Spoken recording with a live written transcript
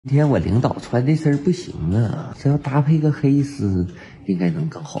今天我领导穿这身不行啊，这要搭配个黑丝，应该能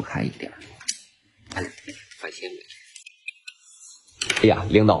更好看一点。哎，发现了。哎呀，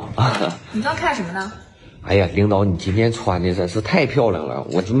领导，你刚看什么呢？哎呀，领导，你今天穿的真是太漂亮了，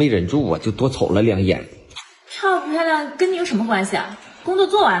我就没忍住，我就多瞅了2眼。漂不漂亮跟你有什么关系啊？工作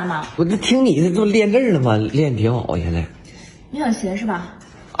做完了吗？我这听你的都练字了吗？练挺好，现在。你很闲是吧？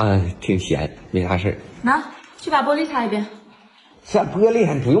啊，挺闲，没啥事儿。拿去把玻璃擦一遍。这玻璃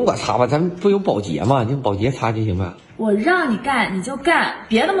还不用我擦吧？咱们不有保洁吗？用保洁擦就行吧？我让你干你就干，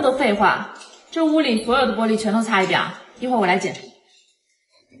别那么多废话。这屋里所有的玻璃全都擦一遍啊！一会儿我来捡。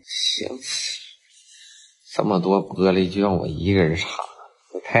行，这么多玻璃就让我一个人擦，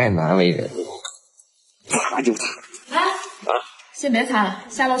我太难为人了。擦就擦。来先别擦了，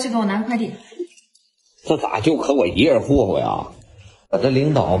下楼去给我拿个快递。这咋就可我一人霍霍呀？我这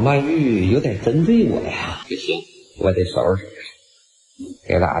领导曼玉有点针对我呀。不行，我得收拾。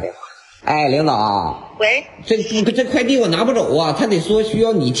给他打电话。哎，领导。喂，这快递我拿不走啊，他得说需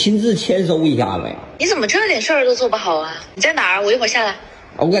要你亲自签收一下子呀。你怎么这点事儿都做不好啊？你在哪儿？我一会儿下来。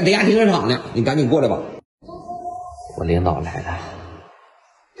我在地下停车场呢，你赶紧过来吧。我领导来了，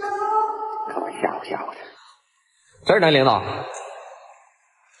看我吓唬吓唬他。这儿呢，领导。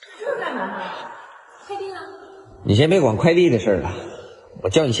这干嘛呢？快递呢？你先别管快递的事了，我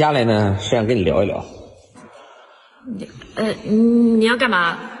叫你下来呢，是想跟你聊一聊。你要干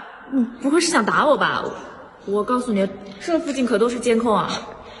嘛？你不会是想打我吧？我告诉你，这附近可都是监控啊。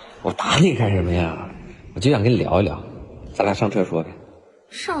我打你干什么呀？我就想跟你聊一聊，咱俩上车说呗。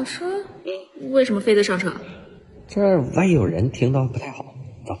上车？为什么非得上车？这万一有人听到不太好。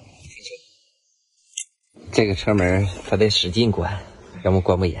走，这个车门它得使劲关，要么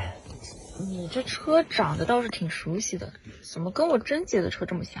关不严。你这车长得倒是挺熟悉的，怎么跟我贞姐的车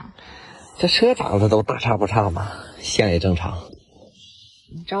这么像？这车长得都大差不差嘛，像也正常。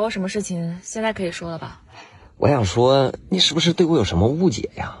你找我什么事情？现在可以说了吧？我想说，你是不是对我有什么误解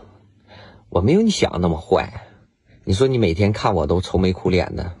呀？我没有你想的那么坏。你说你每天看我都愁眉苦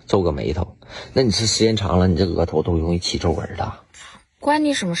脸的，皱个眉头，那你是时间长了，你这额头都容易起皱纹的。关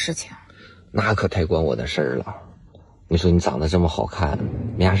你什么事情？那可太关我的事儿了。你说你长得这么好看，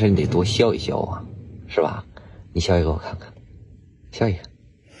没啥事你得多笑一笑啊，是吧？你笑一个我看看，笑一个。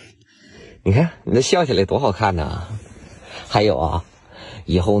你看你这笑起来多好看呢。还有啊，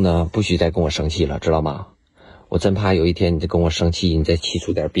以后呢不许再跟我生气了，知道吗？我真怕有一天你再跟我生气，你再气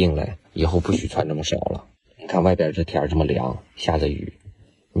出点病来，以后不许穿这么少了。你看外边这天这么凉，下着雨，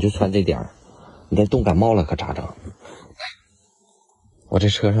你就穿这点儿，你再冻感冒了可咋整？我这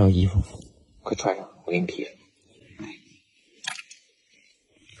车上有衣服，快穿上，我给你披上。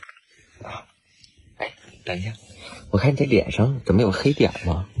哎，等一下，我看你这脸上怎么有黑点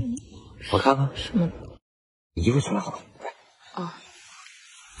吗？我看看。什么？衣服穿好。哦，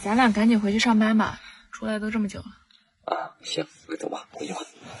咱俩赶紧回去上班吧，出来都这么久了。啊，行，快走吧，回去吧。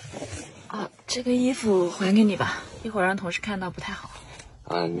啊，这个衣服还给你吧，一会儿让同事看到不太好。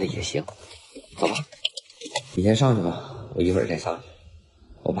啊，那也行，走吧。你先上去吧，我一会儿再上去。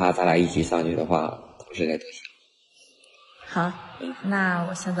我怕咱俩一起上去的话，同事该多想。好，那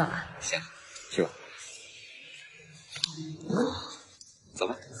我先走了。行，去吧。走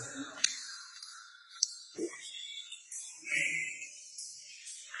吧。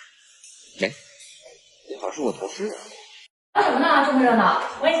哎，这好像是我同事啊。聊什么呢？这么热闹，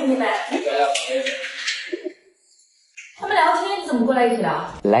我也听听呗。他们聊天，你怎么过来一起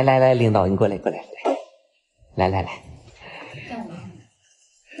聊？来，领导，你过来，来。干什么？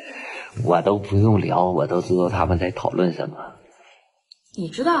我都不用聊，我都知道他们在讨论什么。你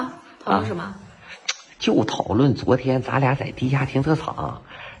知道讨论什么？就讨论昨天咱俩在地下停车场，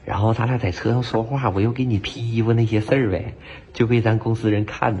然后咱俩在车上说话，我又给你披衣服那些事儿呗，就被咱公司人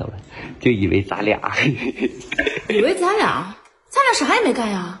看到了，就以为咱俩以为咱俩啥也没干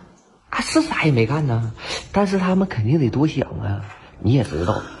呀？啊，是啥也没干呢，但是他们肯定得多想啊。你也知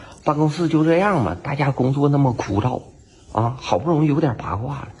道，办公室就这样嘛，大家工作那么枯燥啊，好不容易有点八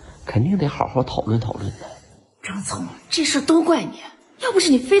卦了，肯定得好好讨论讨论的。张聪，这事都怪你，要不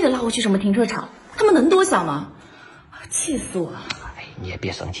是你非得拉我去什么停车场，他们能多想吗？气死我了！哎，你也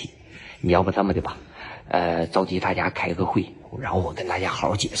别生气，你要不这么的吧，召集大家开个会，然后我跟大家好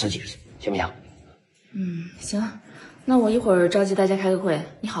好解释解释，行不行？行，那我一会儿召集大家开个会，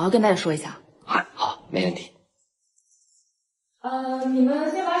你好好跟大家说一下。啊，好，没问题。你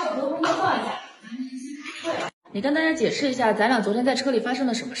们先把手头工作放一下，咱们先开会。你跟大家解释一下，咱俩昨天在车里发生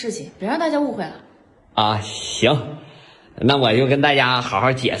了什么事情，别让大家误会了。啊，行，那我就跟大家好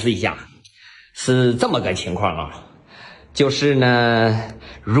好解释一下，是这么个情况啊，就是呢，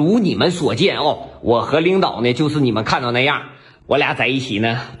如你们所见哦，我和领导呢，就是你们看到那样。我俩在一起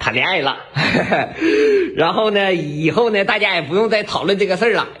呢，谈恋爱了。然后呢，以后呢，大家也不用再讨论这个事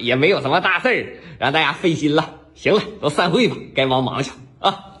儿了，也没有什么大事儿，让大家费心了。行了，都散会吧，该忙忙去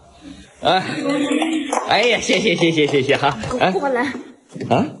啊。哎呀，谢谢哈。过来。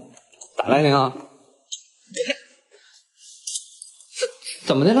啊？咋来的啊？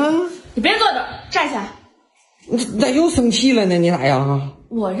怎么的了？你别坐着，站起来。你咋又生气了呢？你咋样？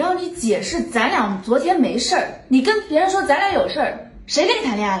我让你解释，咱俩昨天没事儿，你跟别人说咱俩有事儿，谁跟你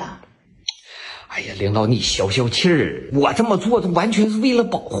谈恋爱了？哎呀，领导你消消气儿，我这么做完全是为了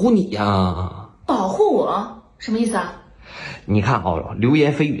保护你呀。保护我？什么意思啊？你看啊，流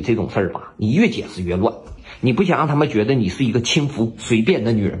言蜚语这种事儿吧，你越解释越乱。你不想让他们觉得你是一个轻浮随便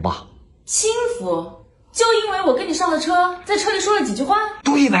的女人吧？轻浮？就因为我跟你上了车，在车里说了几句话？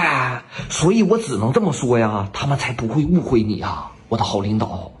对呗，所以我只能这么说呀，他们才不会误会你啊，我的好领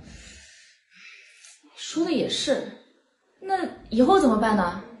导。说的也是，那以后怎么办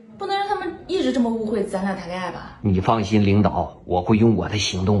呢？不能让他们一直这么误会咱俩谈恋爱吧？你放心，领导，我会用我的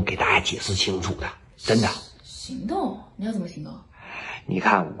行动给大家解释清楚的，真的。行动？你要怎么行动？你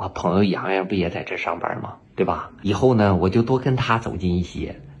看我朋友洋洋不也在这上班吗？对吧？以后呢，我就多跟他走近一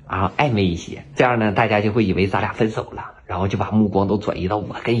些，然后暧昧一些，这样呢，大家就会以为咱俩分手了，然后就把目光都转移到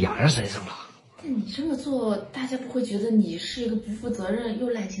我跟洋洋身上了。那你这么做，大家不会觉得你是一个不负责任又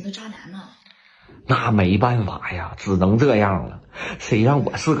滥情的渣男吗？那没办法呀，只能这样了。谁让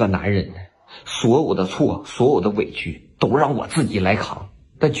我是个男人呢？所有的错，所有的委屈都让我自己来扛，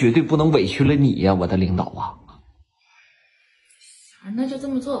但绝对不能委屈了你呀，我的领导啊。那就这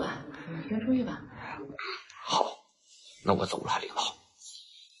么做吧，你先出去吧。好，那我走了，领导。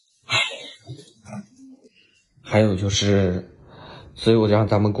还有就是，只有让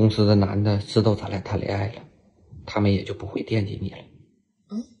咱们公司的男的知道咱俩谈恋爱了，他们也就不会惦记你了。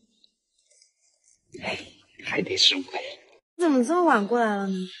哎，还得是我呀。怎么这么晚过来了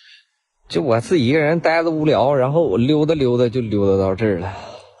呢？就我自己一个人待着无聊，然后我溜达溜达就溜达到这儿了。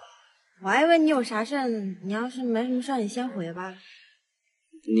我还以为你有啥事呢，你要是没什么事你先回吧。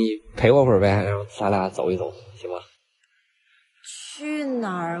你陪我会儿呗，然后咱俩走一走，行吗？去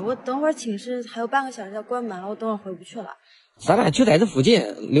哪儿？我等会儿寝室还有半个小时要关门了，我等会儿回不去了。咱俩就在这附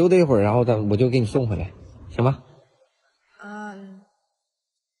近溜达一会儿，然后我就给你送回来，行吗？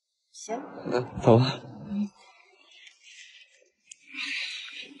行。走吧。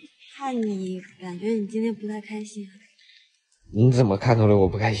看你感觉你今天不太开心。你怎么看出来我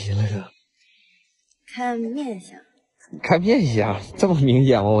不开心了呢？看面相。看面相这么明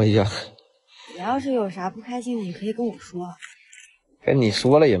显吗？我一想，你要是有啥不开心的，你可以跟我说。跟你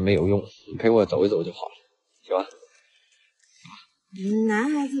说了也没有用，你陪我走一走就好了，行吧？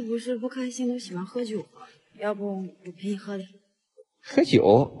男孩子不是不开心都喜欢喝酒吗？要不我陪你喝点。喝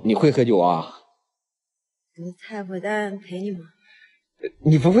酒？你会喝酒啊？不太会，但陪你嘛。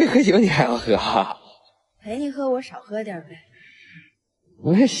你不会喝酒，你还要喝啊？陪你喝，我少喝点呗。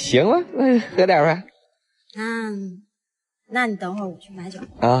那行了，那喝点呗。那你等会儿我去买酒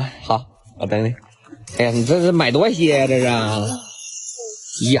啊。好，我等你。哎呀，你这是买多些呀？这是？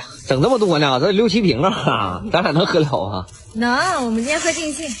呀，整这么多呢？这6、7瓶啊，咱俩能喝了啊？能，我们今天喝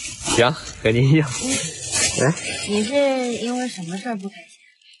尽兴。行，喝尽兴。来，你是因为什么事儿不开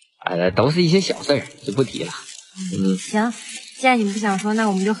心？都是一些小事儿，就不提了。行，既然你不想说，那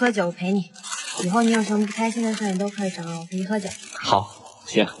我们就喝酒，我陪你。以后你有什么不开心的事你都可以找我，陪你喝酒。好，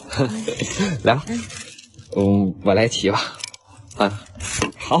行，来吧。我来起吧。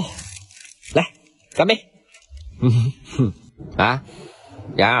好，来，干杯。啊，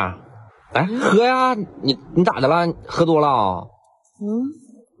洋洋，来喝呀！你咋的了？喝多了啊？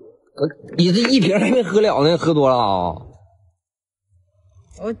你这一瓶还没喝了呢，喝多了啊？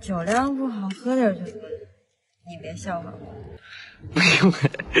我酒量不好，喝点就喝。你别笑话我。不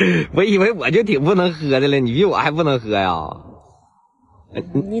是，我以为我就挺不能喝的了，你比我还不能喝呀？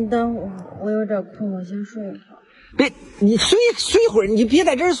你等会儿，我有点困，我先睡一会儿。别，你睡会儿，你别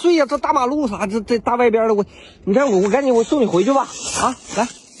在这儿睡呀，这大马路啥，这大外边的，你看我赶紧我送你回去吧。啊，来，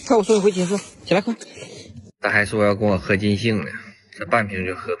快我送你回寝室，起来快。他还说要跟我喝尽兴呢，这半瓶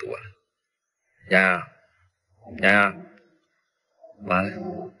就喝多了。洋洋，完了，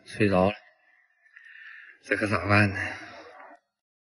睡着了，这可咋办呢？